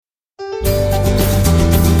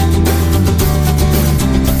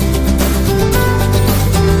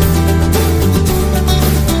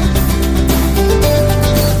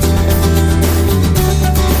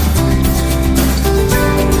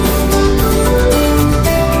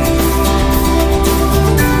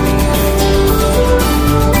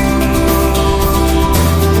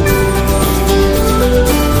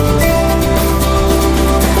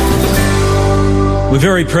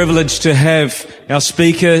very privileged to have our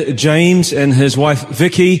speaker, James, and his wife,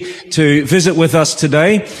 Vicky, to visit with us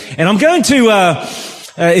today. And I'm going to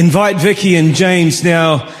invite Vicky and James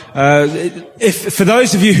now. If for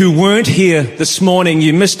those of you who weren't here this morning,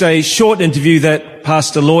 you missed a short interview that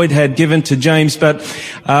Pastor Lloyd had given to James, but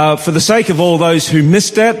for the sake of all those who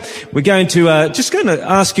missed that, we're going to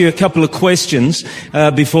ask you a couple of questions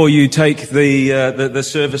before you take the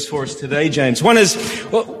service for us today, James. One is,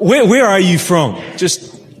 where are you from?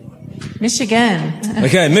 Just Michigan.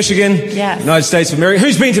 Okay, Michigan. Yes. United States of America.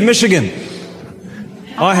 Who's been to Michigan?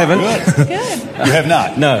 I haven't. Good. You have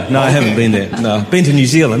not? No, I haven't been there. No, I've been to New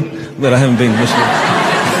Zealand, but I haven't been to Michigan.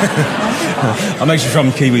 I'm actually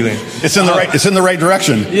from Kiwi land. It's in the right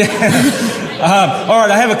direction. Yeah. All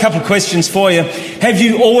right, I have a couple of questions for you. Have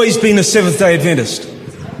you always been a Seventh-day Adventist?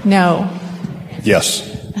 No. Yes.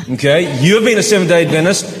 Okay, you've been a Seventh-day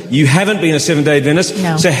Adventist. You haven't been a Seventh-day Adventist.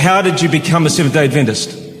 No. So how did you become a Seventh-day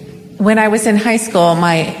Adventist? When I was in high school,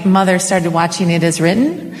 my mother started watching It Is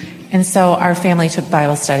Written, and so our family took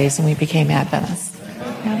Bible studies and we became Adventists.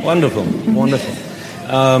 Yeah. Wonderful, wonderful.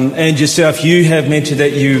 And yourself, you have mentioned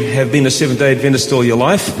that you have been a Seventh-day Adventist all your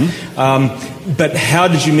life. Mm-hmm. But how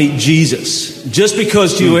did you meet Jesus? Just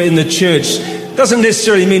because you were in the church doesn't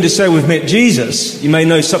necessarily mean to say we've met Jesus. You may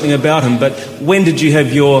know something about him, but when did you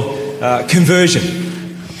have your conversion?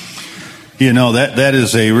 You know, that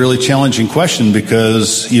is a really challenging question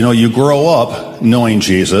because, you grow up knowing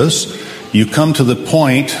Jesus. You come to the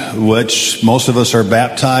point which most of us are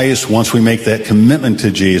baptized once we make that commitment to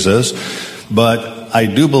Jesus. But I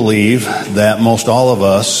do believe that most all of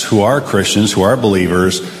us who are Christians, who are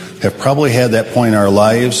believers, have probably had that point in our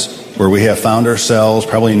lives where we have found ourselves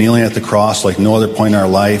probably kneeling at the cross like no other point in our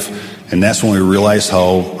life. And that's when we realize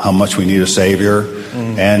how much we need a Savior.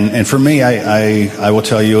 Mm. And for me, I will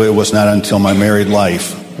tell you, it was not until my married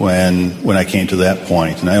life when I came to that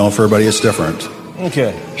point. And I know for everybody it's different.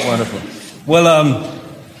 Okay, wonderful. Well,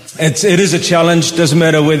 it is a challenge. Doesn't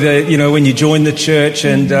matter whether, when you join the church,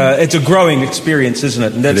 and it's a growing experience, isn't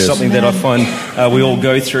it? And that's something that I find we all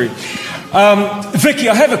go through. Vicky,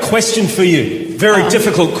 I have a question for you. Very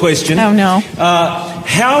difficult question. Oh, no.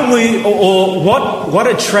 What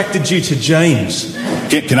attracted you to James?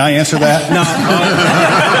 Can I answer that? No.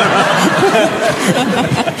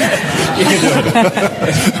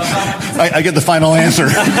 I get the final answer.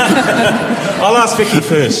 I'll ask Vicky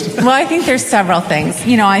first. Well, I think there's several things.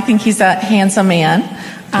 I think he's a handsome man.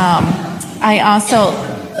 I also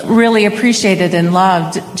really appreciated and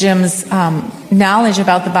loved Jim's knowledge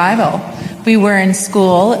about the Bible. We were in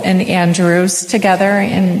school in Andrews together,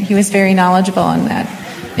 and he was very knowledgeable, and that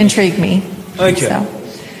intrigued me. Okay.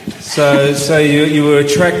 So you were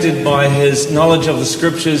attracted by his knowledge of the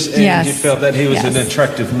Scriptures, and yes. You felt that he was an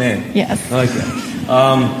attractive man. Yes. Okay.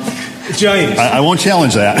 James. I won't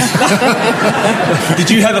challenge that. Did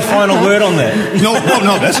you have a final word on that? No,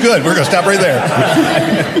 that's good. We're going to stop right there.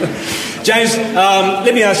 James,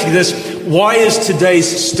 let me ask you this. Why is today's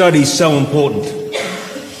study so important?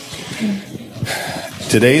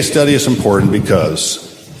 Today's study is important because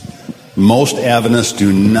most Adventists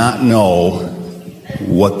do not know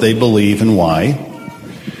what they believe and why.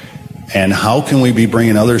 And how can we be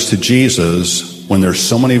bringing others to Jesus when there's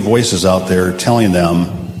so many voices out there telling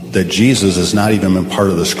them that Jesus is not even a part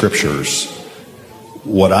of the Scriptures?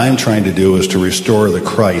 What I'm trying to do is to restore the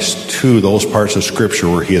Christ to those parts of Scripture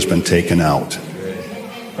where he has been taken out.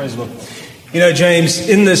 Praise the Lord. James,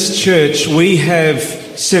 in this church, we have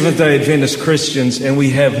Seventh-day Adventist Christians and we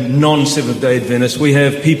have non-Seventh-day Adventists. We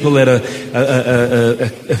have people that are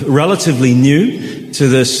relatively new to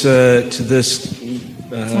this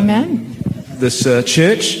Amen. This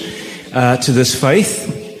church, to this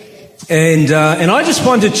faith. And I just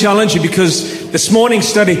wanted to challenge you because this morning's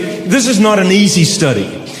study, this is not an easy study.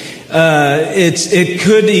 It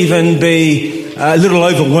could even be a little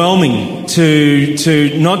overwhelming to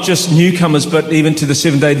not just newcomers, but even to the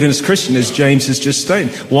Seventh-day Adventist Christian, as James has just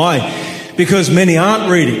stated. Why? Because many aren't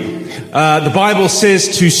reading. The Bible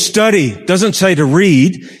says to study. It doesn't say to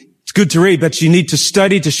read. It's good to read, but you need to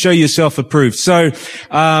study to show yourself approved. So,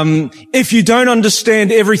 if you don't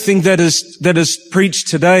understand everything that is preached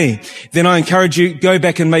today, then I encourage you, go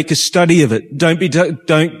back and make a study of it. Don't be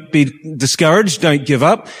discouraged. Don't give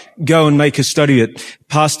up. Go and make a study of it.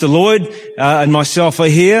 Pastor Lloyd and myself are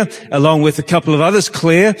here, along with a couple of others,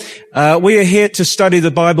 Claire. We are here to study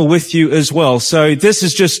the Bible with you as well. So this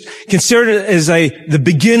is just consider it as the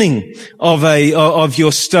beginning of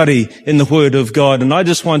your study in the Word of God. And I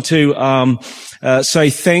just want to say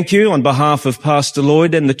thank you on behalf of Pastor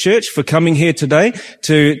Lloyd and the church for coming here today,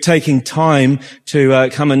 to taking time to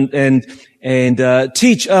come and and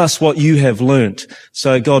teach us what you have learnt.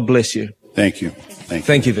 So God bless you. Thank you.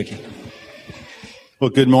 Thank you, Vicky. Well,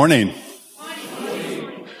 good morning.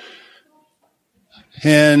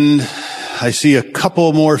 And I see a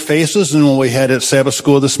couple more faces than what we had at Sabbath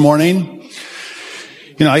school this morning.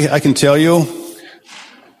 You know, I can tell you,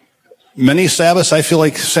 many Sabbaths, I feel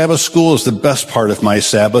like Sabbath school is the best part of my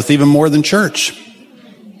Sabbath, even more than church.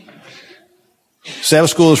 Sabbath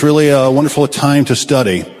school is really a wonderful time to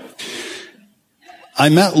study. I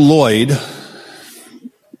met Lloyd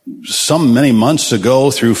many months ago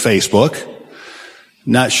through Facebook.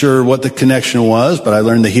 Not sure what the connection was, but I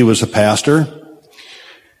learned that he was a pastor.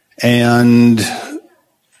 And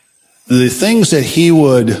the things that he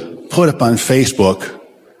would put up on Facebook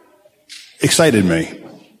excited me.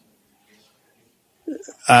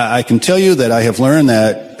 I can tell you that I have learned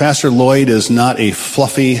that Pastor Lloyd is not a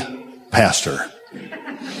fluffy pastor.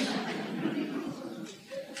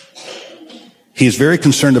 He's very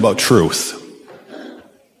concerned about truth.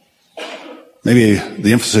 Maybe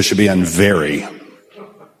the emphasis should be on very.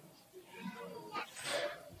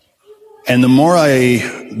 And the more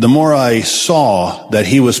I saw that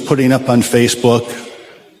he was putting up on Facebook,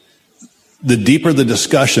 the deeper the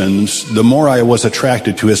discussions, the more I was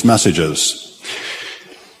attracted to his messages.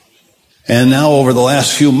 And now over the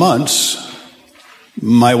last few months,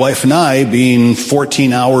 my wife and I, being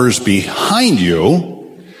 14 hours behind you,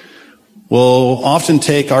 will often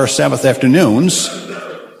take our Sabbath afternoons,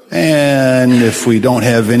 and if we don't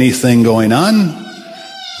have anything going on,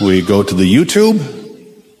 we go to the YouTube,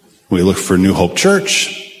 we look for New Hope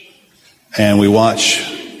Church, and we watch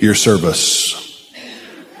your service.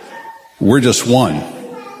 We're just one.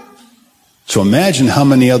 So imagine how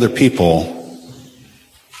many other people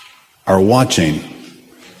are watching,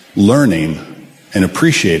 learning, and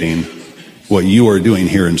appreciating what you are doing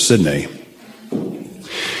here in Sydney.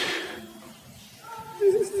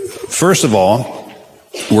 First of all,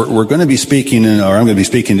 we're going to be speaking, I'm going to be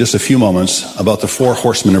speaking in just a few moments about the 4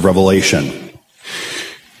 horsemen of Revelation.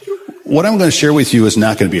 What I'm going to share with you is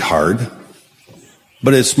not going to be hard,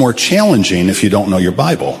 but it's more challenging if you don't know your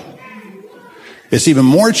Bible. It's even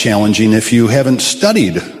more challenging if you haven't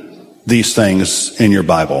studied these things in your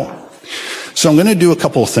Bible. So I'm going to do a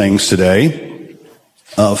couple of things today.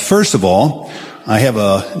 First of all, I have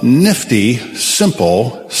a nifty,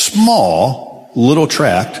 simple, small little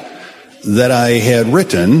tract that I had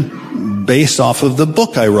written based off of the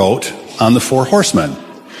book I wrote on the 4 horsemen.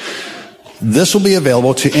 This will be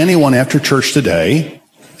available to anyone after church today,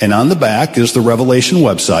 and on the back is the Revelation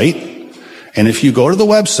website. And if you go to the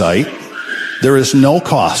website, there is no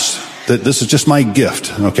cost. This is just my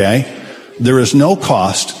gift, okay? There is no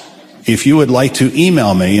cost if you would like to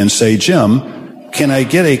email me and say, Jim, can I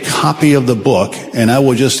get a copy of the book? And I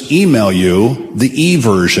will just email you the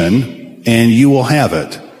e-version, and you will have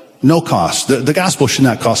it. No cost. The gospel should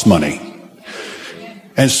not cost money.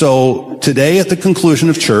 And so today at the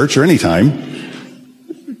conclusion of church or anytime,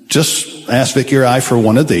 just ask Vicky or I for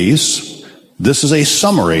one of these. This is a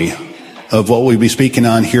summary of what we'll be speaking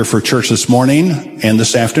on here for church this morning and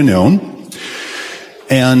this afternoon.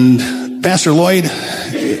 And Pastor Lloyd,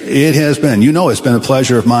 it has been, it's been a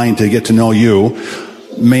pleasure of mine to get to know you.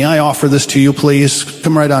 May I offer this to you, please?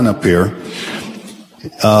 Come right on up here.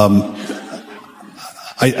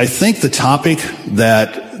 I think the topic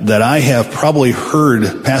that I have probably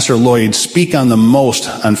heard Pastor Lloyd speak on the most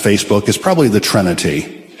on Facebook is probably the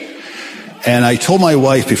Trinity. And I told my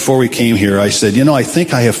wife before we came here, I said, I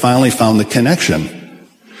think I have finally found the connection.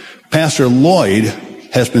 Pastor Lloyd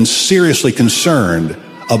has been seriously concerned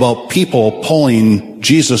about people pulling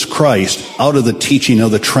Jesus Christ out of the teaching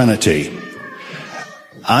of the Trinity.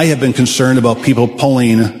 I have been concerned about people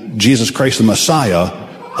pulling Jesus Christ the Messiah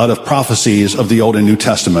out of prophecies of the Old and New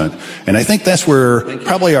Testament. And I think that's where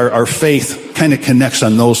probably our faith kind of connects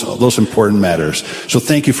on those important matters. So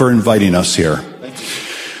thank you for inviting us here.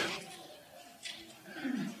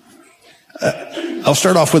 I'll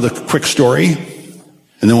start off with a quick story, and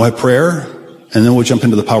then we'll have prayer, and then we'll jump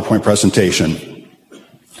into the PowerPoint presentation.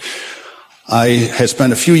 I had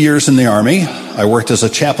spent a few years in the Army. I worked as a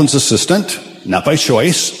chaplain's assistant, not by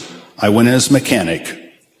choice. I went in as a mechanic.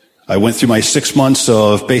 I went through my 6 months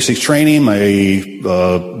of basic training, and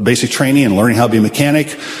learning how to be a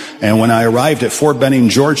mechanic. And when I arrived at Fort Benning,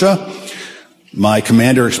 Georgia, my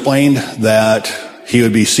commander explained that he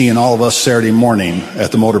would be seeing all of us Saturday morning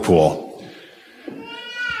at the motor pool.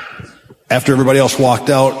 After everybody else walked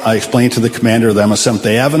out, I explained to the commander that I'm a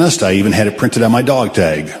Seventh-day Adventist. I even had it printed on my dog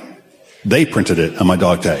tag. They printed it on my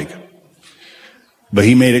dog tag. But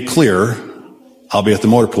he made it clear, I'll be at the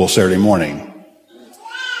motor pool Saturday morning.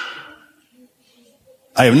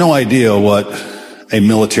 I have no idea what a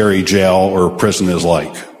military jail or prison is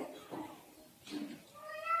like.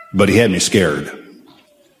 But he had me scared.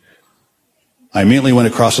 I immediately went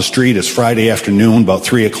across the street. It's Friday afternoon, about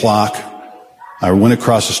 3 o'clock. I went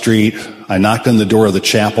across the street. I knocked on the door of the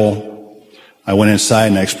chapel. I went inside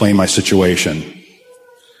and I explained my situation.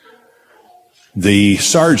 The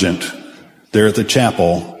sergeant there at the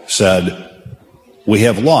chapel said, "We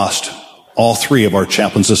have lost all 3 of our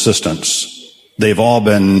chaplain's assistants. They've all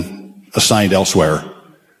been assigned elsewhere.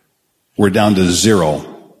 We're down to 0.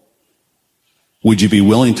 Would you be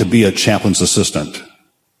willing to be a chaplain's assistant?"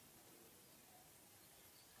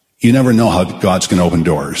 You never know how God's going to open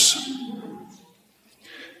doors.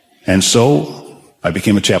 And so I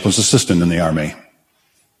became a chaplain's assistant in the Army.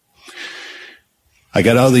 I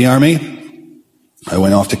got out of the Army. I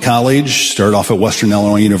went off to college, started off at Western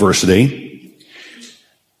Illinois University.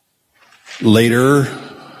 Later,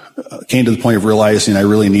 came to the point of realizing I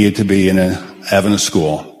really needed to be in an Adventist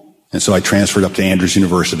school. And so I transferred up to Andrews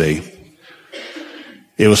University.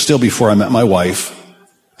 It was still before I met my wife.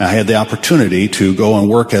 I had the opportunity to go and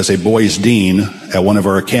work as a boys' dean at one of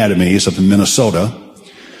our academies up in Minnesota.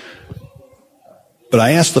 But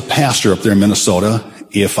I asked the pastor up there in Minnesota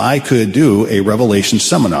if I could do a Revelation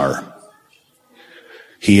seminar.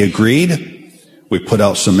 He agreed. We put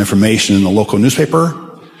out some information in the local newspaper,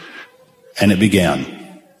 and it began.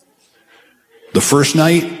 The first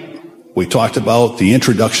night, we talked about the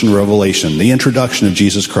introduction to Revelation, the introduction of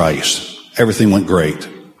Jesus Christ. Everything went great.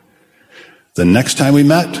 The next time we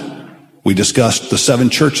met, we discussed the 7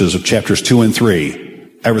 churches of chapters 2 and 3.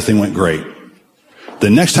 Everything went great. The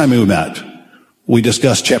next time we met, we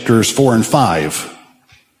discussed chapters 4 and 5,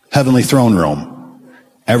 heavenly throne room.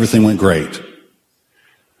 Everything went great.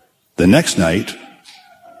 The next night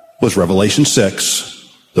was Revelation 6,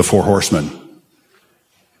 the 4 horsemen.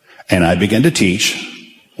 And I began to teach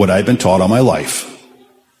what I'd been taught all my life.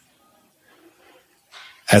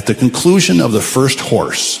 At the conclusion of the first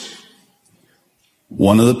horse,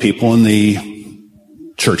 one of the people in the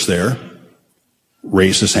church there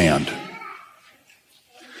raised his hand.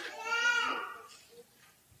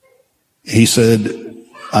 He said,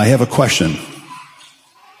 "I have a question.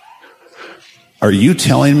 Are you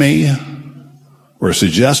telling me or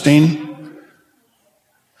suggesting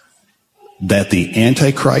that the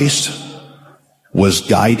Antichrist was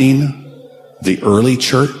guiding the early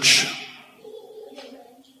church?"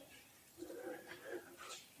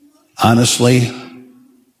 Honestly,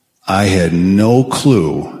 I had no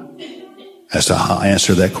clue as to how to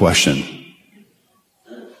answer that question.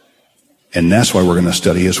 And that's why we're going to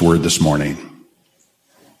study His Word this morning.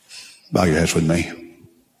 Bow your heads with me.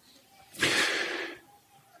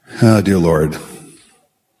 Oh, dear Lord.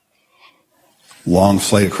 Long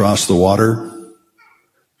flight across the water.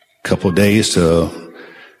 Couple of days to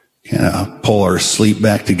kind of pull our sleep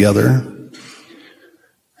back together.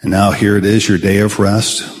 And now here it is, your day of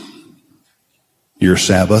rest. Your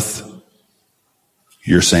Sabbath,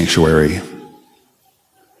 your sanctuary.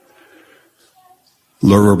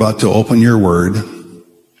 Lord, we're about to open your word.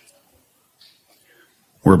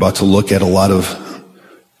 We're about to look at a lot of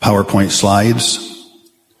PowerPoint slides.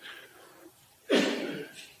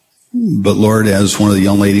 But Lord, as one of the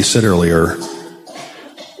young ladies said earlier,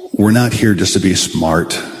 we're not here just to be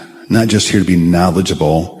smart, not just here to be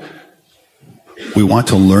knowledgeable. We want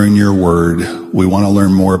to learn your word. We want to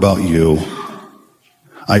learn more about you.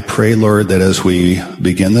 I pray, Lord, that as we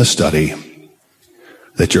begin this study,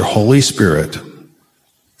 that your Holy Spirit,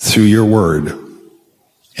 through your word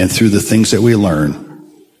and through the things that we learn,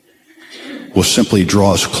 will simply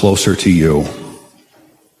draw us closer to you.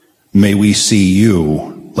 May we see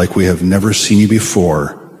you like we have never seen you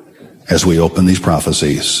before as we open these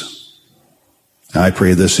prophecies. I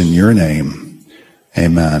pray this in your name.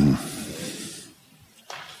 Amen.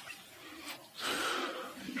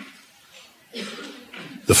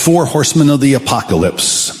 The 4 horsemen of the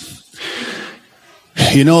apocalypse.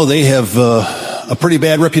 You know, they have a pretty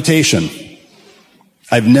bad reputation.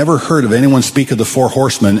 I've never heard of anyone speak of the 4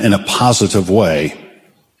 horsemen in a positive way.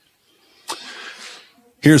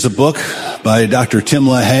 Here's a book by Dr. Tim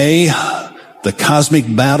LaHaye, The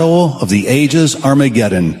Cosmic Battle of the Ages,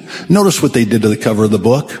 Armageddon. Notice what they did to the cover of the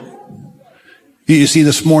book. You see,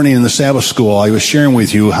 this morning in the Sabbath school, I was sharing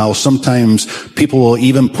with you how sometimes people will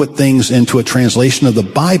even put things into a translation of the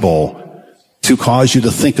Bible to cause you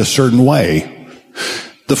to think a certain way.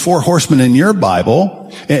 The 4 horsemen in your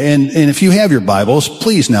Bible, and if you have your Bibles,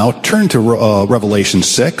 please now turn to Revelation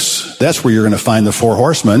 6. That's where you're going to find the 4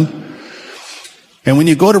 horsemen. And when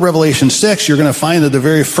you go to Revelation 6, you're going to find that the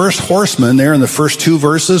very first horseman there in the first 2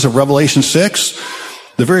 verses of Revelation 6,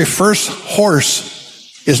 the very first horse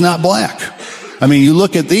is not black. I mean, you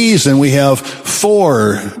look at these and we have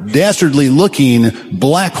 4 dastardly looking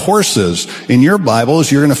black horses. In your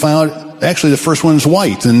Bibles, you're going to find out, actually the first one is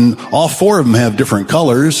white, and all 4 of them have different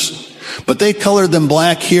colors. But they colored them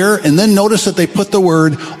black here, and then notice that they put the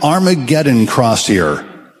word Armageddon crossed here.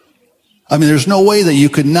 I mean, there's no way that you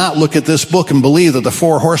could not look at this book and believe that the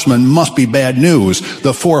 4 horsemen must be bad news.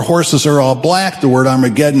 The 4 horses are all black. The word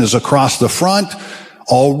Armageddon is across the front.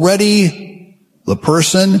 Already, the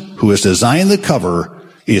person who has designed the cover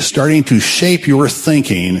is starting to shape your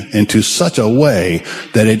thinking into such a way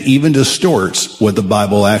that it even distorts what the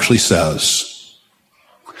Bible actually says.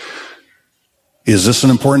 Is this an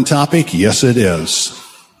important topic? Yes, it is.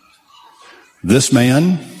 This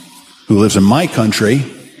man who lives in my country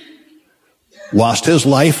lost his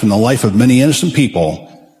life and the life of many innocent people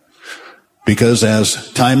because,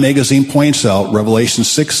 as Time magazine points out, Revelation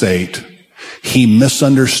 6:8, he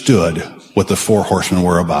misunderstood what the 4 horsemen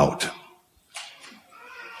were about.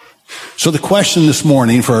 So the question this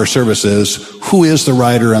morning for our service is, who is the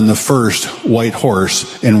rider on the first white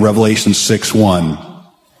horse in Revelation 6:1?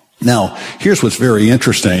 Now, here's what's very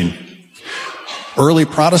interesting. Early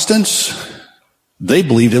Protestants, they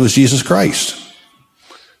believed it was Jesus Christ.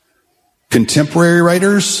 Contemporary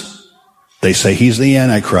writers, they say he's the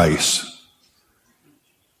Antichrist.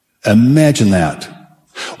 Imagine that.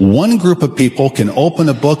 One group of people can open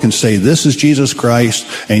a book and say this is Jesus Christ,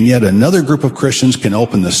 and yet another group of Christians can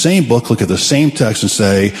open the same book, look at the same text, and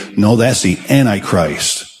say, no, that's the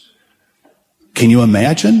Antichrist. Can you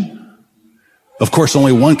imagine? Of course,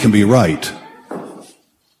 only one can be right.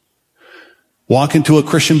 Walk into a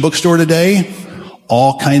Christian bookstore today,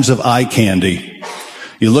 all kinds of eye candy.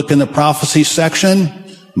 You look in the prophecy section,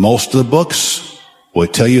 most of the books will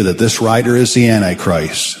tell you that this rider is the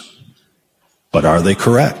Antichrist. But are they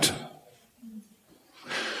correct?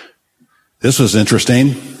 This was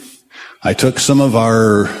interesting. I took some of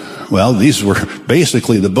these were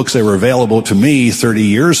basically the books that were available to me 30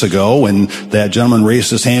 years ago when that gentleman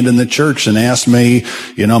raised his hand in the church and asked me,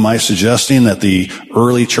 am I suggesting that the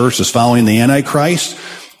early church is following the Antichrist?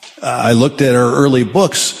 I looked at our early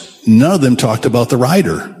books. None of them talked about the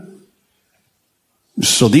rider.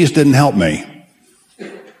 So these didn't help me.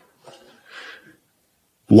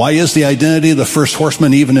 Why is the identity of the first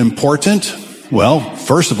horseman even important? Well,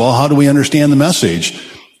 first of all, how do we understand the message?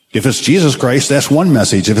 If it's Jesus Christ, that's one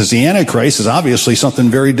message. If it's the Antichrist, it's obviously something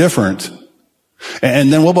very different.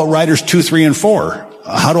 And then what about riders 2, 3, and 4?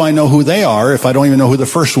 How do I know who they are if I don't even know who the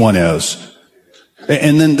first one is?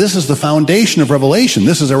 And then this is the foundation of Revelation.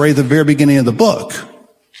 This is already the very beginning of the book.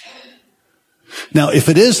 Now, if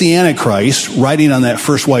it is the Antichrist riding on that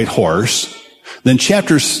first white horse, then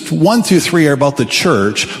chapters 1 through 3 are about the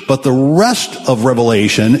church, but the rest of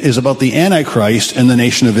Revelation is about the Antichrist and the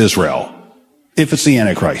nation of Israel, if it's the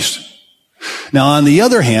Antichrist. Now, on the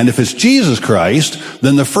other hand, if it's Jesus Christ,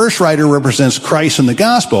 then the first rider represents Christ in the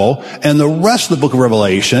gospel, and the rest of the book of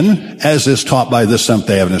Revelation, as is taught by the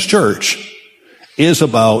Seventh-day Adventist Church, is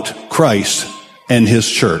about Christ and his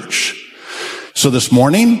church. So this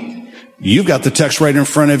morning, you've got the text right in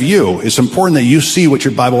front of you. It's important that you see what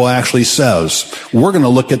your Bible actually says. We're going to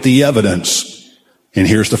look at the evidence. And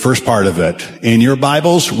here's the first part of it. In your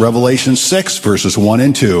Bibles, Revelation 6, verses 1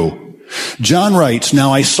 and 2. John writes,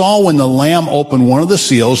 "Now I saw when the Lamb opened one of the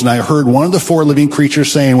seals, and I heard one of the 4 living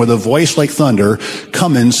creatures saying with a voice like thunder,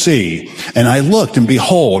 'Come and see.' And I looked, and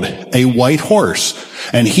behold, a white horse.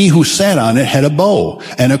 And he who sat on it had a bow,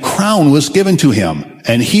 and a crown was given to him.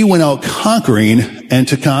 And he went out conquering and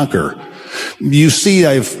to conquer." You see,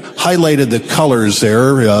 I've highlighted the colors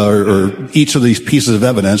there, or each of these pieces of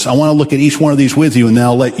evidence. I want to look at each one of these with you, and then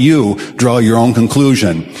I'll let you draw your own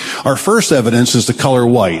conclusion. Our first evidence is the color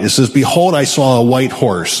white. It says, "Behold, I saw a white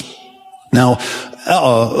horse." Now,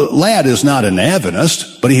 Ladd is not an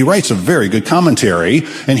Adventist, but he writes a very good commentary,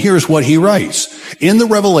 and here's what he writes. In the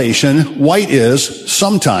Revelation, white is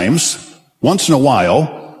sometimes, once in a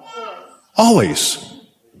while, always.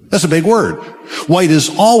 That's a big word. White is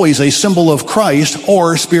always a symbol of Christ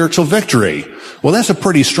or spiritual victory. Well, that's a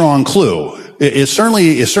pretty strong clue. It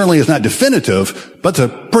certainly is not definitive, but it's a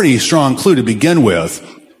pretty strong clue to begin with.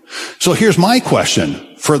 So here's my question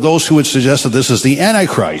for those who would suggest that this is the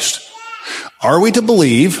Antichrist. Are we to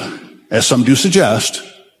believe, as some do suggest,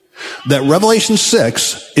 that Revelation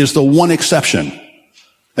 6 is the one exception?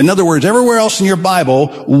 In other words, everywhere else in your Bible,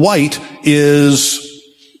 white is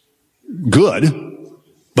good,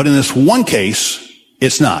 but in this one case,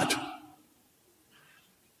 it's not.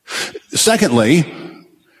 Secondly,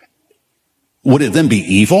 would it then be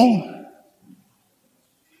evil?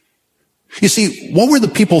 You see, what were the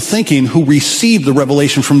people thinking who received the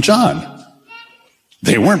revelation from John?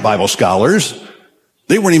 They weren't Bible scholars.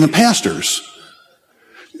 They weren't even pastors.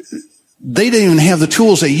 They didn't even have the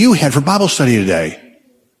tools that you had for Bible study today.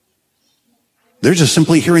 They're just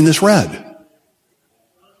simply hearing this read.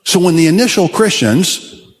 So when the initial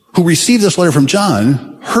Christians who received this letter from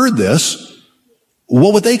John heard this,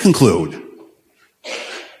 what would they conclude?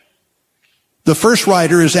 The first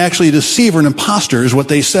writer is actually a deceiver and imposter is what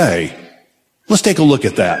they say. Let's take a look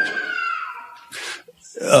at that.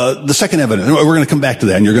 The second evidence, we're going to come back to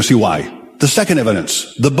that and you're going to see why. The second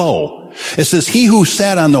evidence, the bow. It says, he who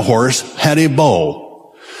sat on the horse had a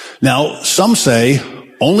bow. Now, some say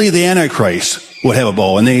only the Antichrist would have a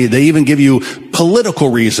bow, and they even give you political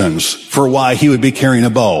reasons for why he would be carrying a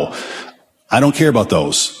bow. I don't care about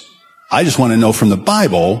those. I just want to know from the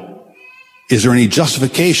Bible, is there any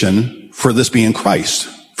justification for this being Christ,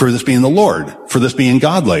 for this being the Lord, for this being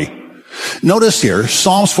godly? Notice here,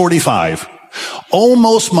 Psalms 45. O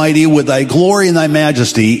most mighty, with thy glory and thy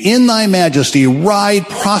majesty, in thy majesty ride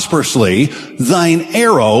prosperously. Thine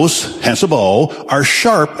arrows, hence a bow, are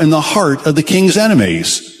sharp in the heart of the king's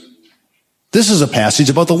enemies. This is a passage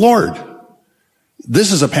about the Lord.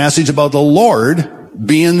 This is a passage about the Lord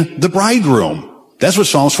being the bridegroom. That's what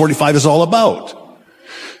Psalms 45 is all about.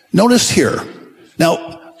 Notice here.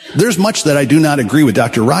 Now, there's much that I do not agree with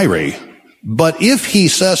Dr. Ryrie, but if he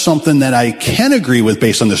says something that I can agree with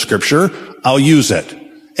based on the scripture, I'll use it.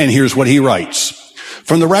 And here's what he writes.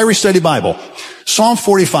 From the Ryrie Study Bible, Psalm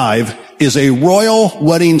 45 is a royal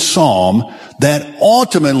wedding psalm that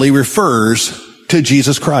ultimately refers to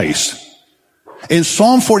Jesus Christ. In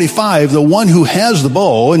Psalm 45, the one who has the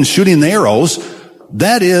bow and shooting the arrows,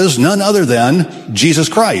 that is none other than Jesus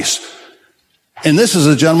Christ. And this is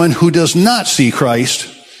a gentleman who does not see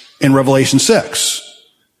Christ in Revelation 6.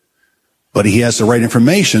 But he has the right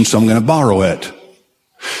information, so I'm going to borrow it.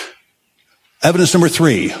 Evidence number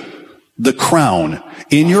 3, the crown.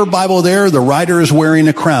 In your Bible there, the writer is wearing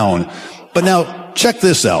a crown. But now, check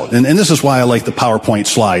this out. And this is why I like the PowerPoint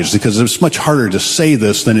slides, because it's much harder to say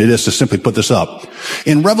this than it is to simply put this up.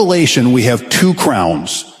 In Revelation, we have 2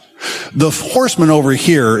 crowns. The horseman over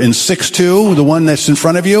here in 6:2, the one that's in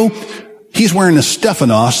front of you, he's wearing a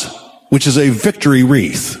Stephanos, which is a victory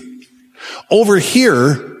wreath. Over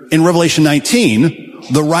here in Revelation 19,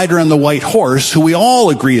 the rider on the white horse, who we all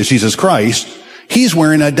agree is Jesus Christ, he's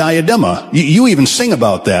wearing a diadema. You even sing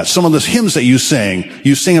about that. Some of the hymns that you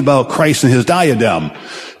sing about Christ and his diadem.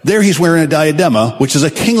 There he's wearing a diadema, which is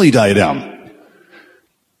a kingly diadem.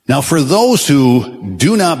 Now, for those who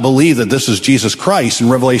do not believe that this is Jesus Christ in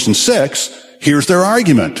Revelation 6, here's their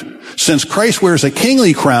argument. Since Christ wears a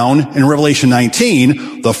kingly crown in Revelation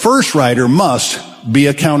 19, the first rider must be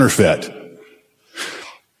a counterfeit.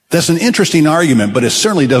 That's an interesting argument, but it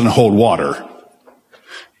certainly doesn't hold water.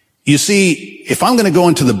 You see, if I'm going to go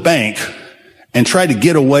into the bank and try to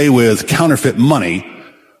get away with counterfeit money,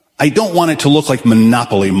 I don't want it to look like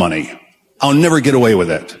monopoly money. I'll never get away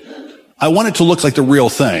with it. I want it to look like the real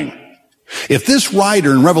thing. If this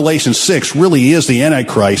rider in Revelation 6 really is the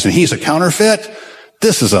Antichrist and he's a counterfeit,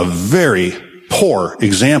 this is a very poor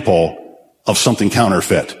example of something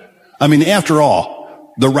counterfeit. I mean, after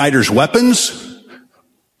all, the rider's weapons,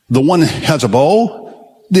 the one has a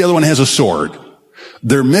bow, the other one has a sword.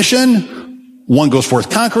 Their mission, one goes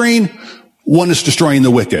forth conquering, one is destroying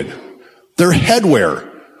the wicked. Their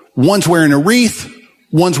headwear, one's wearing a wreath,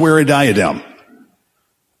 one's wearing a diadem.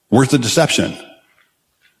 Where's the deception?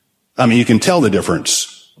 I mean, you can tell the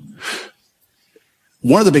difference.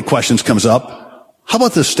 One of the big questions comes up, how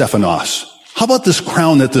about this Stephanos? How about this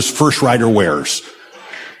crown that this first rider wears?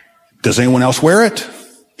 Does anyone else wear it?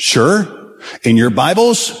 Sure. In your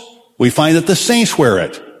Bibles, we find that the saints wear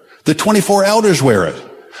it. The 24 elders wear it.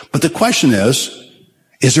 But the question is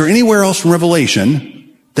there anywhere else in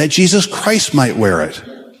Revelation that Jesus Christ might wear it?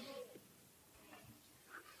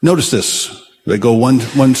 Notice this. Did I go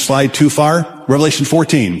one slide too far? Revelation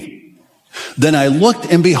 14. Then I looked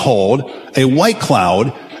and behold a white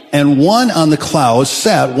cloud, and one on the cloud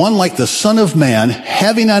sat, one like the Son of Man,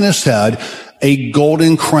 having on his head a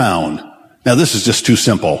golden crown. Now this is just too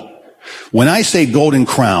simple. When I say golden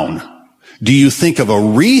crown, do you think of a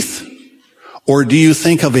wreath or do you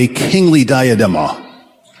think of a kingly diadema?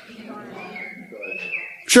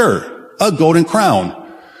 Sure, a golden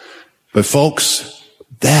crown. But folks,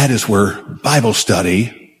 that is where Bible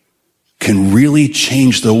study can really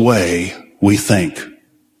change the way we think.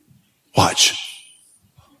 Watch.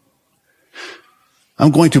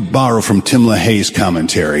 I'm going to borrow from Tim LaHaye's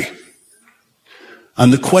commentary on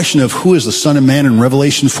the question of who is the Son of Man in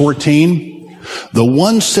Revelation 14. The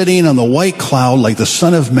one sitting on the white cloud like the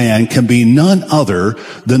Son of Man can be none other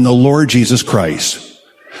than the Lord Jesus Christ.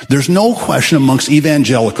 There's no question amongst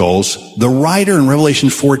evangelicals, the rider in Revelation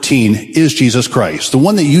 14 is Jesus Christ, the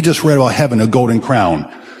one that you just read about having a golden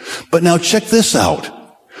crown. But now check this out.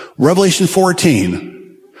 Revelation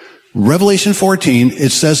 14,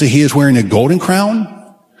 it says that he is wearing a golden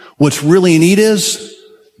crown. What's really neat is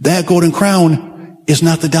that golden crown is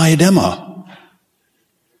not the diadema.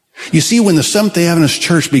 You see, when the Seventh-day Adventist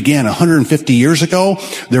Church began 150 years ago,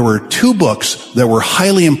 there were two books that were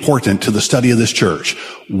highly important to the study of this church.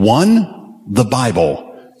 One, the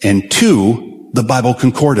Bible, and two, the Bible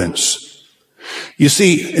Concordance. You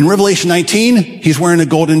see, in Revelation 19, he's wearing a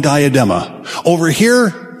golden diadema. Over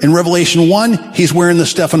here, in Revelation 1, he's wearing the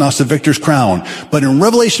Stephanos, the victor's crown. But in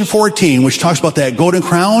Revelation 14, which talks about that golden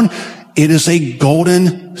crown, it is a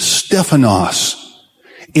golden Stephanos.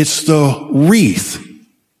 It's the wreath.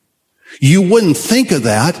 You wouldn't think of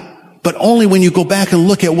that, but only when you go back and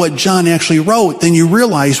look at what John actually wrote, then you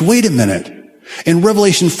realize, wait a minute. In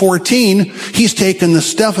Revelation 14, he's taken the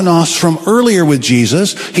Stephanos from earlier with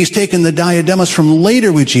Jesus, he's taken the diademas from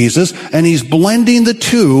later with Jesus, and he's blending the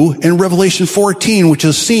two in Revelation 14, which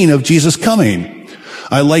is a scene of Jesus coming.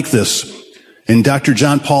 I like this. In Dr.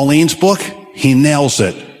 John Pauline's book, he nails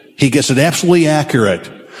it. He gets it absolutely accurate.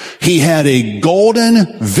 He had a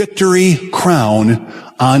golden victory crown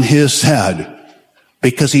on his head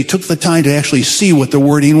because he took the time to actually see what the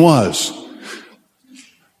wording was.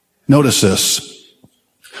 Notice this.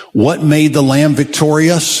 What made the Lamb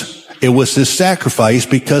victorious? It was his sacrifice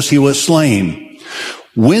because he was slain.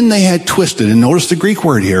 When they had twisted, and notice the Greek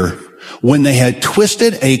word here, when they had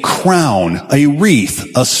twisted a crown, a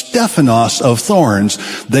wreath, a Stephanos of thorns,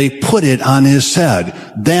 they put it on his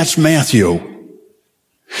head. That's Matthew.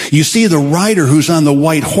 You see the rider who's on the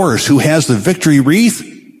white horse, who has the victory wreath,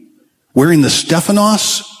 wearing the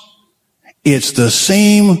Stephanos, it's the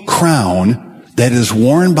same crown that is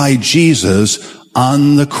worn by Jesus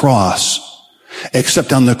on the cross.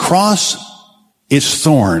 Except on the cross, it's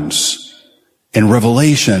thorns. In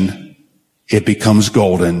Revelation, it becomes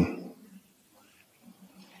golden.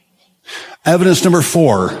 Evidence number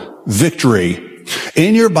 4, victory.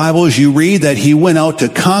 In your Bibles, you read that he went out to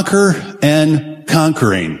conquer and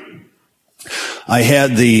conquering. I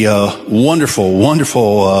had the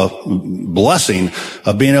wonderful blessing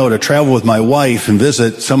of being able to travel with my wife and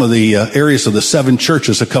visit some of the areas of the 7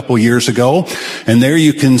 churches a couple years ago. And there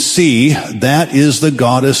you can see that is the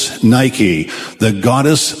goddess Nike, the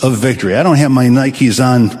goddess of victory. I don't have my Nikes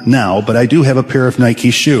on now, but I do have a pair of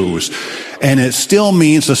Nike shoes. And it still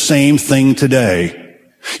means the same thing today.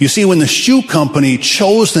 You see, when the shoe company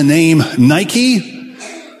chose the name Nike,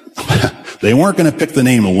 they weren't going to pick the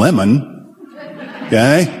name Lemon.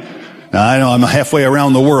 Okay? Now, I know I'm halfway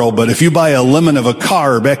around the world, but if you buy a lemon of a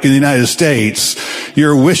car back in the United States,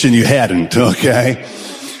 you're wishing you hadn't, okay?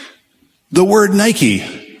 The word Nike,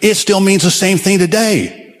 it still means the same thing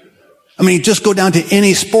today. I mean, just go down to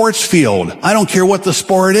any sports field. I don't care what the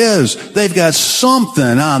sport is. They've got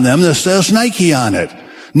something on them that says Nike on it.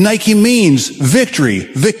 Nike means victory,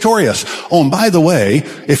 victorious. Oh, and by the way,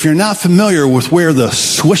 if you're not familiar with where the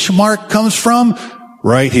swish mark comes from,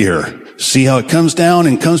 right here. See how it comes down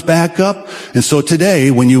and comes back up? And so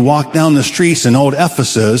today, when you walk down the streets in old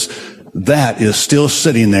Ephesus, that is still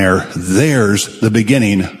sitting there. There's the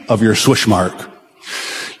beginning of your swish mark.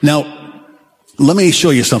 Now, let me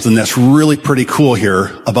show you something that's really pretty cool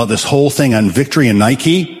here about this whole thing on victory and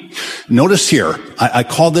Nike. Notice here, I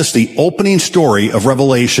call this the opening story of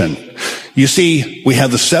Revelation. You see, we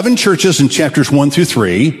have the 7 churches in chapters 1 through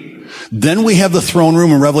 3. Then we have the throne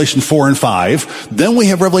room in Revelation 4 and 5. Then we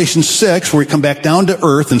have Revelation 6, where we come back down to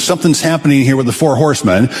earth and something's happening here with the 4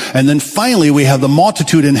 horsemen. And then finally we have the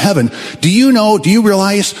multitude in heaven. Do you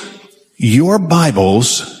realize your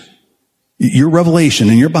Bibles, your Revelation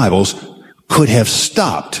in your Bibles could have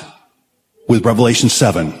stopped with Revelation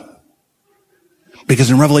 7?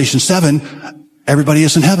 Because in Revelation 7, everybody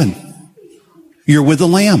is in heaven. You're with the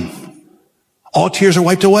Lamb. All tears are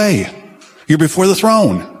wiped away. You're before the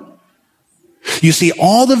throne. You see,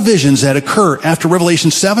 all the visions that occur after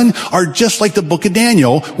Revelation 7 are just like the book of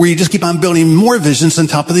Daniel, where you just keep on building more visions on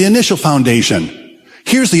top of the initial foundation.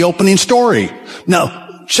 Here's the opening story.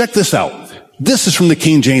 Now, check this out. This is from the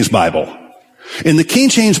King James Bible. In the King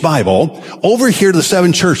James Bible, over here to the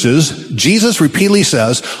 7 churches, Jesus repeatedly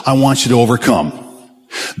says, I want you to overcome.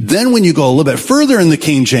 Then when you go a little bit further in the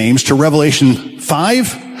King James to Revelation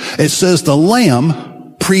 5, it says the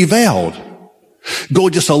Lamb prevailed. Go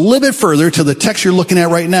just a little bit further to the text you're looking at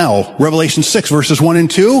right now, Revelation 6 verses 1 and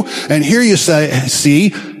 2, and here you see,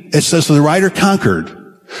 it says the rider conquered.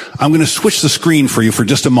 I'm going to switch the screen for you for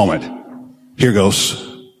just a moment. Here goes.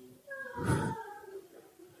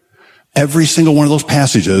 Every single one of those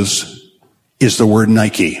passages is the word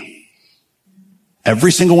Nike.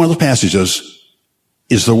 Every single one of those passages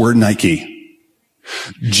is the word Nike.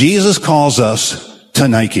 Jesus calls us to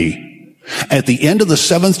Nike. At the end of the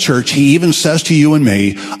seventh church, he even says to you and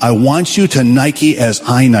me, I want you to Nike as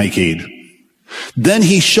I Nike'd. Then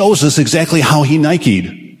he shows us exactly how he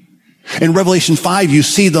Nike'd. In Revelation 5, you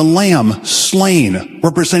see the lamb slain,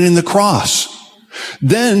 representing the cross.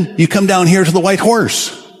 Then you come down here to the white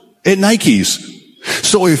horse. It Nikes.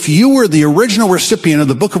 So if you were the original recipient of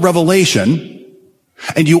the book of Revelation,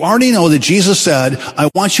 and you already know that Jesus said, I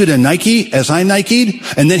want you to Nike as I Nike'd,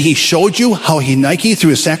 and then he showed you how he Nike'd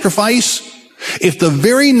through his sacrifice, if the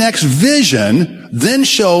very next vision then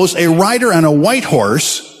shows a rider on a white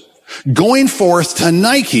horse going forth to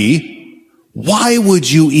Nike, why would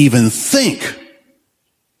you even think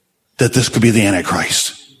that this could be the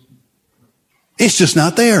Antichrist? It's just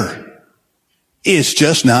not there. It's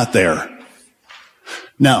just not there.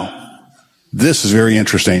 Now, this is very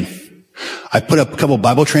interesting. I put up a couple of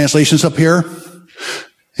Bible translations up here.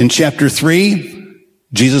 In chapter 3,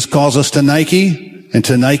 Jesus calls us to Nike, and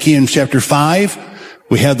to Nike in chapter 5,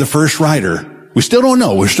 we have the first rider. We still don't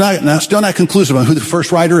know. We're still not conclusive on who the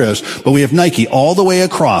first rider is, but we have Nike all the way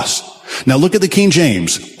across. Now look at the King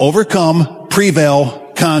James. Overcome,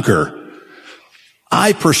 prevail, conquer.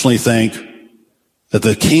 I personally think that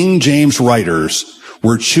the King James writers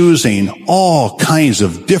were choosing all kinds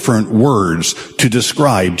of different words to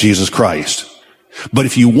describe Jesus Christ. But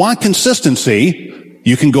if you want consistency,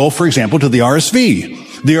 you can go, for example, to the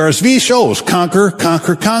RSV. The RSV shows conquer,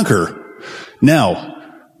 conquer, conquer.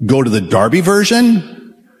 Now, go to the Darby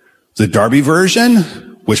version. The Darby version,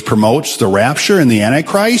 which promotes the rapture and the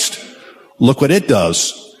Antichrist. Look what it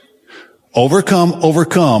does. Overcome,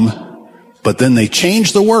 overcome. But then they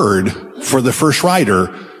change the word for the first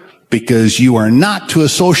rider, because you are not to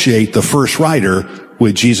associate the first rider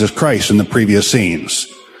with Jesus Christ in the previous scenes.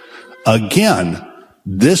 Again,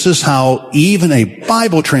 this is how even a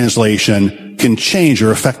Bible translation can change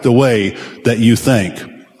or affect the way that you think.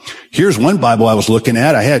 Here's one Bible I was looking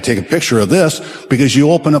at. I had to take a picture of this because you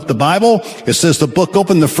open up the Bible, it says the book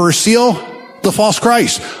opened, the first seal, the false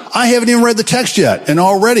Christ. I haven't even read the text yet. And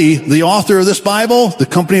already the author of this Bible, the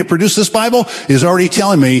company that produced this Bible, is already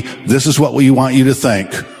telling me this is what we want you to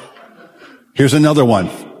think. Here's another one.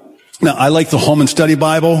 Now, I like the Holman Study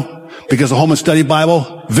Bible because the Holman Study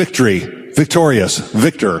Bible, victory, victorious,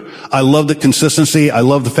 victor. I love the consistency. I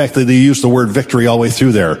love the fact that they use the word victory all the way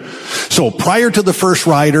through there. So prior to the first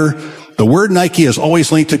rider, the word Nike is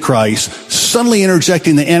always linked to Christ. Suddenly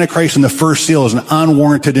interjecting the Antichrist in the first seal is an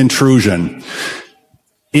unwarranted intrusion.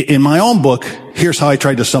 In my own book, here's how I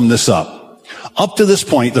tried to sum this up. Up to this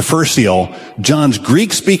point, the first seal, John's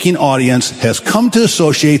Greek-speaking audience has come to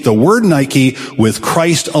associate the word Nike with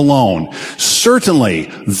Christ alone. Certainly,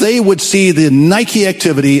 they would see the Nike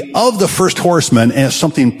activity of the first horseman as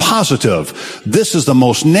something positive. This is the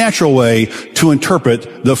most natural way to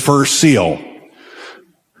interpret the first seal.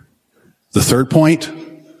 The third point,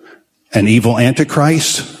 an evil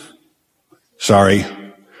Antichrist. Sorry,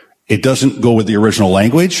 it doesn't go with the original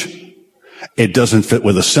language. It doesn't fit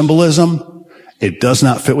with the symbolism. It does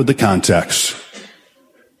not fit with the context.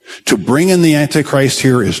 To bring in the Antichrist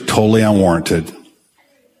here is totally unwarranted.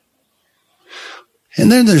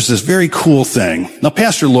 And then there's this very cool thing. Now,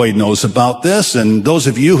 Pastor Lloyd knows about this, and those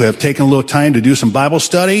of you who have taken a little time to do some Bible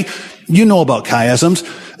study, you know about chiasms.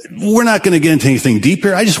 We're not going to get into anything deep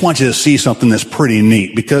here. I just want you to see something that's pretty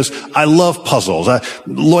neat because I love puzzles.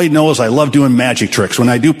 Lloyd knows I love doing magic tricks. When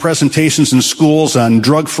I do presentations in schools on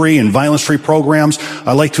drug-free and violence-free programs,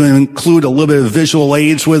 I like to include a little bit of visual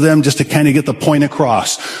aids with them just to kind of get the point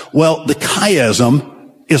across. Well, the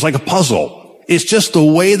chiasm is like a puzzle. It's just the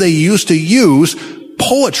way they used to use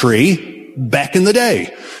poetry back in the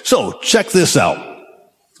day. So check this out.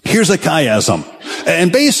 Here's a chiasm.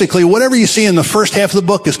 And basically, whatever you see in the first half of the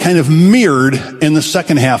book is kind of mirrored in the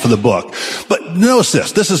second half of the book. But notice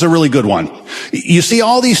this. This is a really good one. You see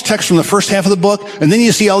all these texts from the first half of the book, and then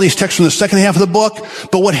you see all these texts from the second half of the book.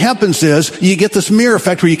 But what happens is you get this mirror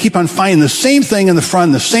effect where you keep on finding the same thing in the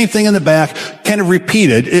front, the same thing in the back, kind of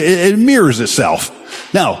repeated. It mirrors itself.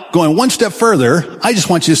 Now, going one step further, I just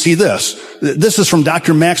want you to see this. This is from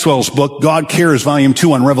Dr. Maxwell's book, God Cares, Volume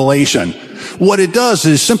 2 on Revelation. What it does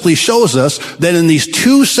is simply shows us that in these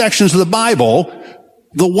two sections of the Bible,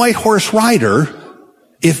 the white horse rider,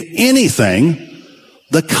 if anything,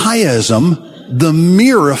 the chiasm, the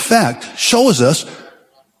mirror effect, shows us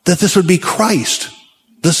that this would be Christ,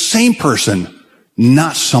 the same person,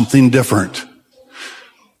 not something different.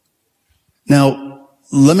 Now,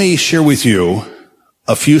 let me share with you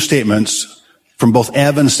a few statements from both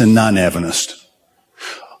Adventist and non-Adventist.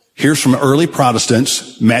 Here's from early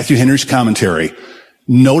Protestants, Matthew Henry's commentary.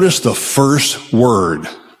 Notice the first word,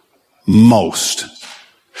 most.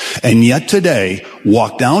 And yet today,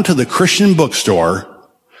 walk down to the Christian bookstore,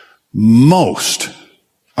 most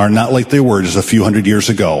are not like they were just a few hundred years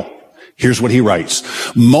ago. Here's what he writes.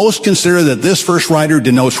 Most consider that this first writer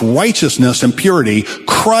denotes righteousness and purity.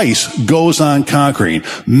 Christ goes on conquering.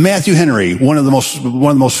 Matthew Henry, one of the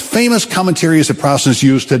most famous commentaries that Protestants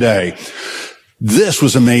use today. This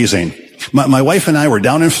was amazing. My wife and I were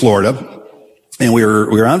down in Florida, and we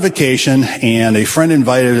were on vacation, and a friend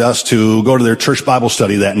invited us to go to their church Bible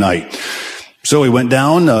study that night. So we went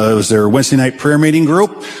down. It was their Wednesday night prayer meeting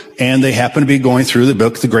group, and they happened to be going through the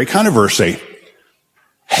book, The Great Controversy.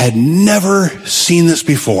 Had never seen this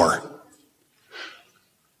before.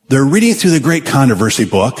 They're reading through the Great Controversy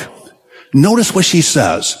book. Notice what she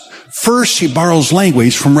says. First, she borrows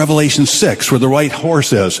language from Revelation 6, where the white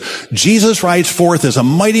horse is. Jesus rides forth as a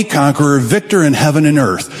mighty conqueror, victor in heaven and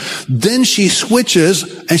earth. Then she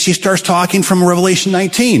switches and she starts talking from Revelation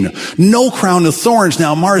 19. No crown of thorns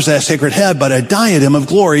now mars that sacred head, but a diadem of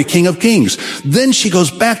glory, King of kings. Then she goes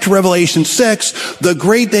back to Revelation 6. The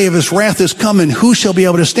great day of his wrath is coming. Who shall be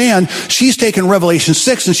able to stand? She's taken Revelation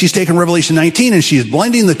 6 and she's taken Revelation 19, and she's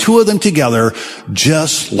blending the two of them together,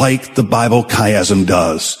 just like the Bible chiasm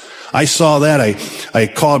does. I saw that. I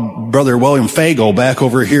called Brother William Fago back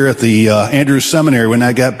over here at the Andrews Seminary when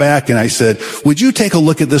I got back, and I said, would you take a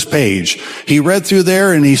look at this page? He read through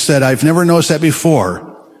there and he said, I've never noticed that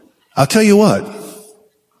before. I'll tell you what.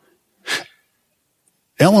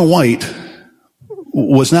 Ellen White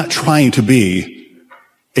was not trying to be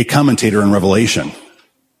a commentator in Revelation.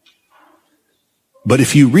 But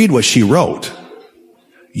if you read what she wrote,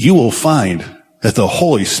 you will find that the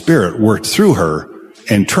Holy Spirit worked through her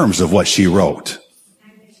in terms of what she wrote.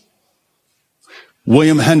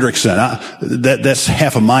 William Hendrickson, that's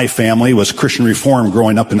half of my family, was Christian Reform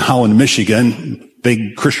growing up in Holland, Michigan,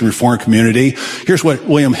 big Christian Reform community. Here's what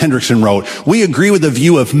William Hendrickson wrote. We agree with the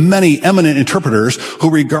view of many eminent interpreters who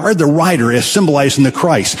regard the rider as symbolizing the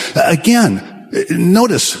Christ. Again,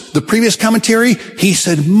 notice the previous commentary, he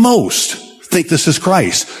said most think this is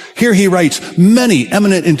Christ. Here he writes, many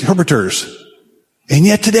eminent interpreters. And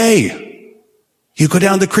yet today, you go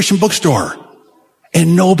down to the Christian bookstore,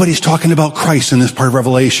 and nobody's talking about Christ in this part of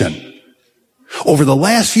Revelation. Over the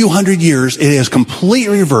last few hundred years, it has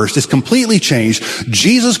completely reversed. It's completely changed.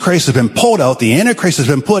 Jesus Christ has been pulled out. The Antichrist has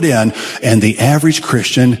been put in, and the average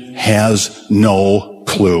Christian has no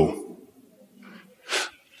clue.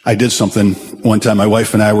 I did something one time. My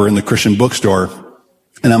wife and I were in the Christian bookstore,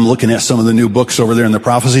 and I'm looking at some of the new books over there in the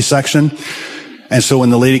prophecy section. And so when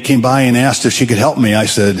the lady came by and asked if she could help me, I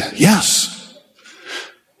said, yes.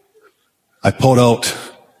 I pulled out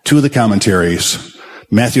two of the commentaries,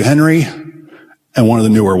 Matthew Henry and one of the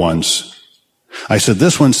newer ones. I said,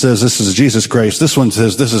 this one says this is Jesus Christ. This one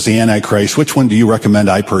says this is the Antichrist. Which one do you recommend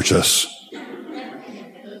I purchase?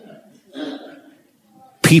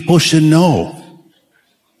 People should know.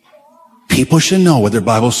 People should know what their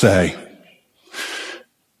Bibles say.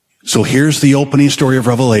 So here's the opening story of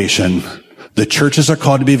Revelation. The churches are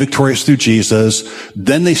called to be victorious through Jesus.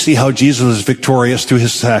 Then they see how Jesus was victorious through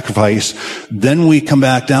his sacrifice. Then we come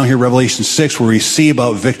back down here, Revelation 6, where we see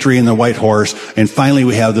about victory in the white horse. And finally,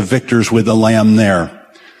 we have the victors with the Lamb there.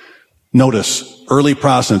 Notice, early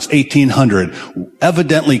Protestants, 1800,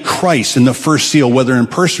 evidently Christ in the first seal, whether in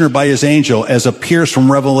person or by his angel, as appears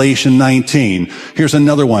from Revelation 19. Here's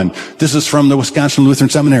another one. This is from the Wisconsin Lutheran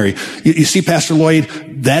Seminary. You see, Pastor Lloyd,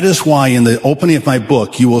 that is why in the opening of my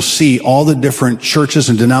book, you will see all the different churches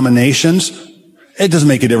and denominations. It doesn't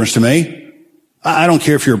make a difference to me. I don't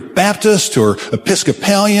care if you're Baptist or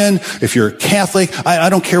Episcopalian, if you're Catholic. I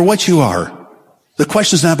don't care what you are. The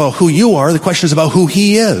question is not about who you are. The question is about who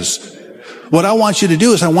he is. What I want you to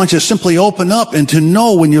do is I want you to simply open up and to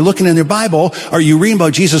know when you're looking in your Bible, are you reading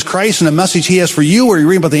about Jesus Christ and the message he has for you, or are you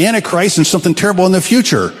reading about the Antichrist and something terrible in the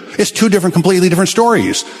future? It's two completely different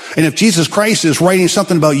stories. And if Jesus Christ is writing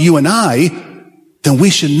something about you and I, then we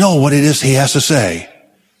should know what it is he has to say.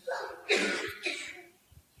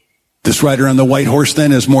 This rider on the white horse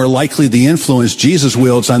then is more likely the influence Jesus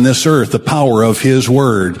wields on this earth, the power of his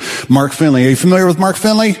word. Mark Finley. Are you familiar with Mark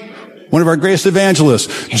Finley? One of our greatest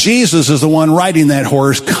evangelists. Jesus is the one riding that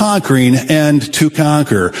horse, conquering and to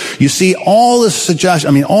conquer. You see, all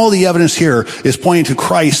the evidence here is pointing to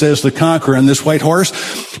Christ as the conqueror on this white horse.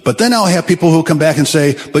 But then I'll have people who come back and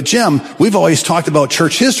say, but Jim, we've always talked about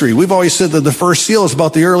church history. We've always said that the first seal is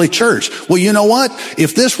about the early church. Well, you know what?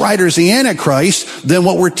 If this rider is the Antichrist, then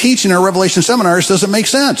what we're teaching in our Revelation seminars doesn't make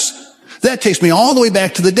sense. That takes me all the way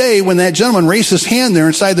back to the day when that gentleman raised his hand there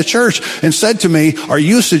inside the church and said to me, are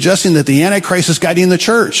you suggesting that the Antichrist is guiding the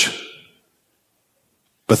church?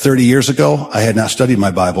 But 30 years ago, I had not studied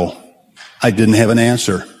my Bible. I didn't have an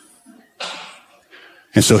answer.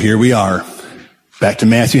 And so here we are. Back to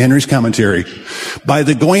Matthew Henry's commentary. By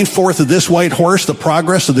the going forth of this white horse, the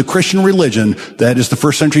progress of the Christian religion, that is the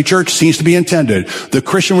first century church, seems to be intended. The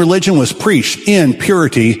Christian religion was preached in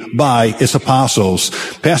purity by its apostles.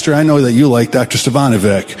 Pastor, I know that you like Dr.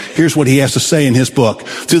 Stevanovic. Here's what he has to say in his book.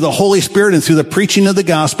 Through the Holy Spirit and through the preaching of the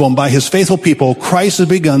gospel and by his faithful people, Christ has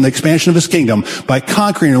begun the expansion of his kingdom by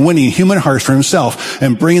conquering and winning human hearts for himself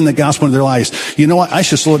and bringing the gospel into their lives. You know what? I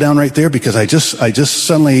should slow down right there because I just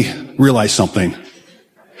suddenly realized something.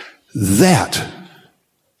 That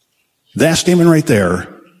statement right there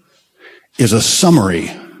is a summary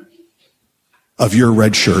of your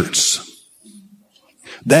red shirts.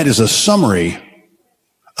 That is a summary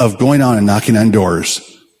of going on and knocking on doors.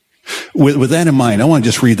 With that in mind, I want to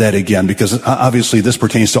just read that again because obviously this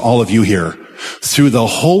pertains to all of you here. Through the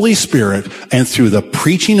Holy Spirit and through the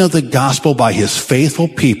preaching of the gospel by his faithful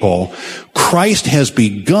people, Christ has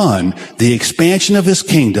begun the expansion of his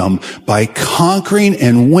kingdom by conquering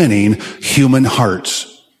and winning human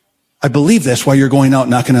hearts. I believe that's why you're going out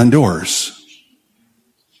knocking on doors.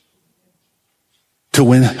 To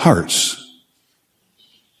win hearts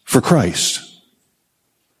for Christ.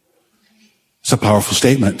 It's a powerful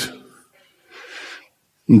statement.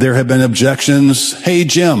 There have been objections. Hey,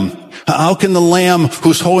 Jim, how can the Lamb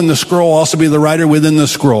who's holding the scroll also be the writer within the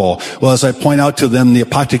scroll? Well, as I point out to them, the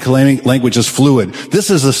apocryphal language is fluid. This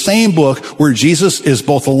is the same book where Jesus is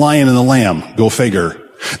both the lion and the lamb. Go figure.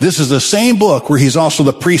 This is the same book where he's also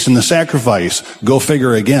the priest and the sacrifice. Go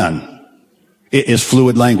figure again. It is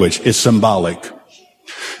fluid language. It's symbolic.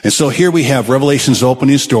 And so here we have Revelation's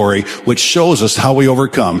opening story, which shows us how we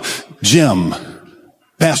overcome. Jim,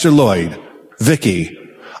 Pastor Lloyd, Vicky,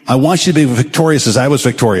 I want you to be victorious as I was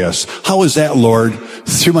victorious. How is that, Lord?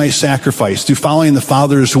 Through my sacrifice, through following the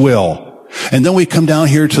Father's will. And then we come down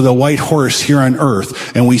here to the white horse here on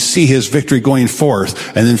earth, and we see his victory going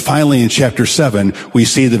forth. And then finally in chapter 7, we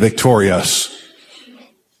see the victorious.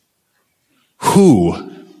 Who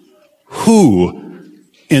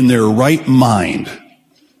in their right mind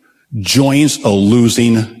joins a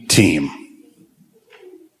losing team?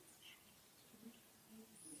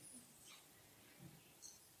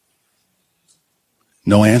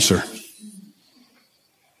 No answer.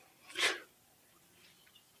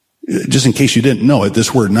 Just in case you didn't know it,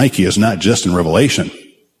 this word Nike is not just in Revelation.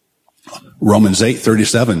 Romans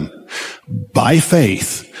 8:37. By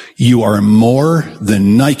faith, you are more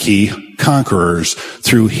than Nike conquerors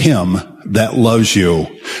through him that loves you.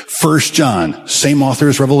 1 John, same author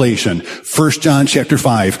as Revelation. 1 John chapter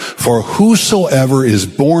 5. For whosoever is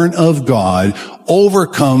born of God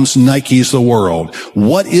overcomes Nike's the world.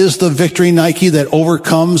 What is the victory, Nike, that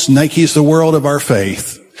overcomes Nike's the world of our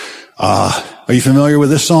faith? Are you familiar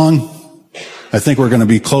with this song? I think we're going to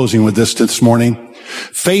be closing with this morning.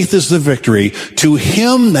 Faith is the victory. To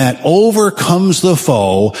him that overcomes the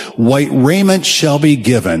foe, white raiment shall be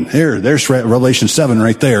given. There's Revelation 7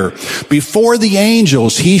 right there. Before the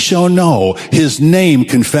angels he shall know his name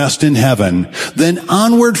confessed in heaven. Then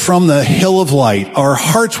onward from the hill of light, our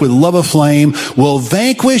hearts with love aflame will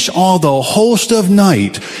vanquish all the host of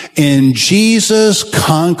night in Jesus'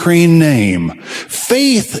 conquering name.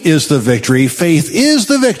 Faith is the victory. Faith is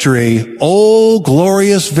the victory. Oh,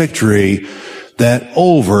 glorious victory that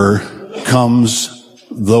overcomes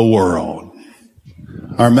the world.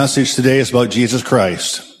 Our message today is about Jesus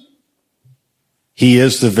Christ. He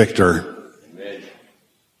is the victor.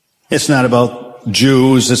 It's not about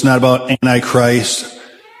Jews. It's not about Antichrist.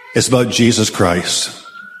 It's about Jesus Christ.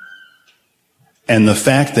 And the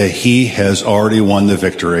fact that he has already won the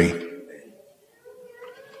victory.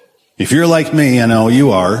 If you're like me, I know you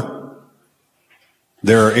are,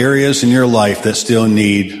 there are areas in your life that still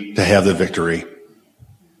need to have the victory.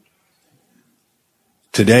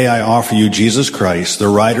 Today I offer you Jesus Christ, the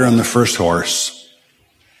rider on the first horse.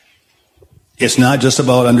 It's not just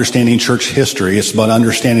about understanding church history. It's about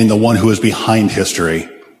understanding the one who is behind history.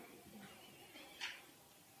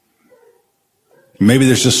 Maybe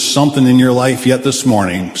there's just something in your life yet this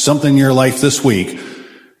morning, something in your life this week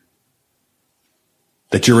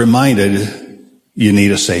that you're reminded you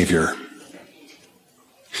need a Savior.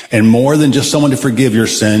 And more than just someone to forgive your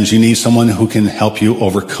sins, you need someone who can help you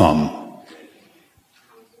overcome.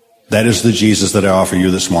 That is the Jesus that I offer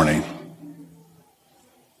you this morning.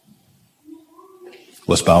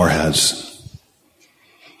 Let's bow our heads.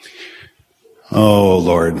 Oh,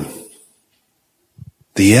 Lord,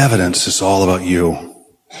 the evidence is all about you.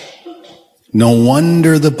 No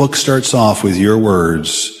wonder the book starts off with your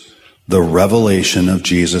words, the revelation of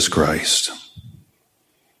Jesus Christ.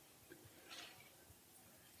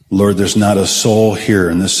 Lord, there's not a soul here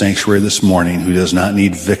in this sanctuary this morning who does not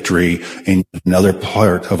need victory in another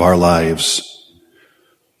part of our lives.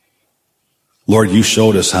 Lord, you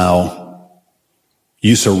showed us how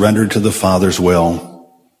you surrendered to the Father's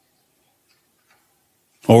will.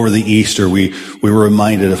 Over the Easter, we were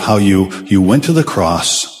reminded of how you went to the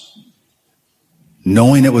cross,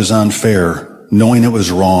 knowing it was unfair, knowing it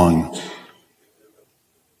was wrong,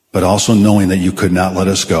 but also knowing that you could not let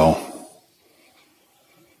us go.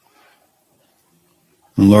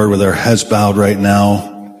 And Lord, with our heads bowed right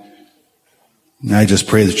now, I just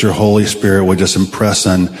pray that your Holy Spirit would just impress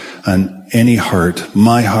on any heart,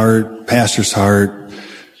 my heart, pastor's heart.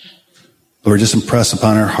 Lord, just impress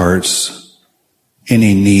upon our hearts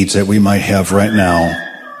any needs that we might have right now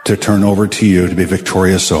to turn over to you to be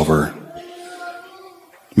victorious over.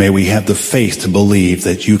 May we have the faith to believe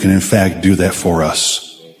that you can in fact do that for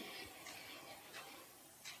us.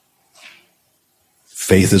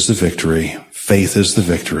 Faith is the victory. Faith is the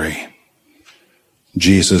victory.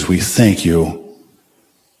 Jesus, we thank you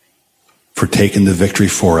for taking the victory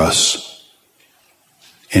for us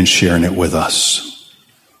and sharing it with us.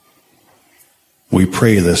 We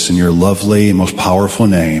pray this in your lovely and most powerful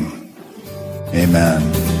name.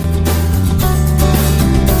 Amen.